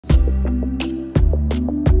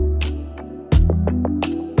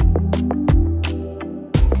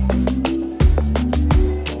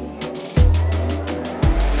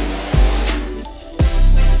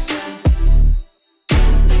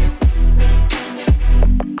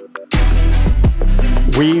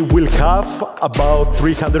We will have about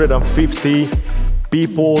 350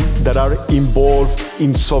 people that are involved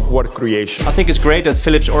in software creation. I think it's great that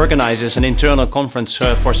Philips organizes an internal conference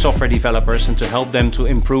for software developers and to help them to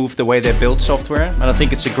improve the way they build software. And I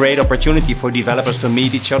think it's a great opportunity for developers to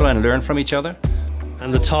meet each other and learn from each other.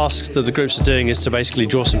 And the task that the groups are doing is to basically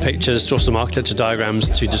draw some pictures, draw some architecture diagrams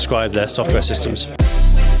to describe their software systems.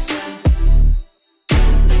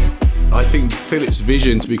 I think Philips'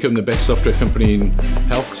 vision to become the best software company in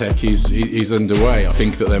health tech is underway. I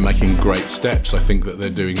think that they're making great steps. I think that they're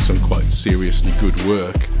doing some quite seriously good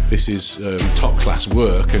work. This is top-class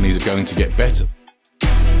work and is going to get better.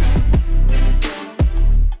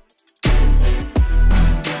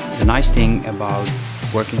 The nice thing about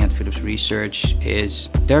working at Philips Research is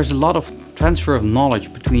there's a lot of transfer of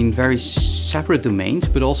knowledge between very separate domains,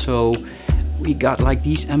 but also we got like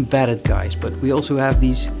these embedded guys, but we also have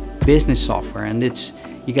these business software, and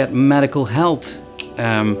you get medical health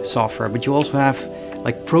software, but you also have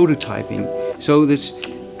like prototyping. So there's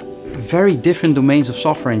very different domains of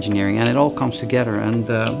software engineering, and it all comes together, and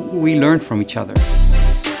we learn from each other.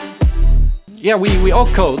 Yeah, we all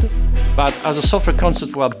code, but as a software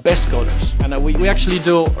concept we are best coders. And we actually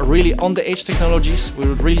do really on-the-edge technologies. We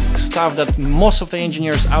really stuff that most of the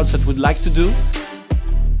engineers outside would like to do.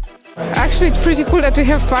 Actually, it's pretty cool that we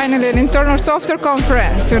have finally an internal software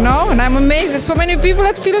conference, you know? And I'm amazed that so many people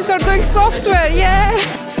at Philips are doing software, yeah!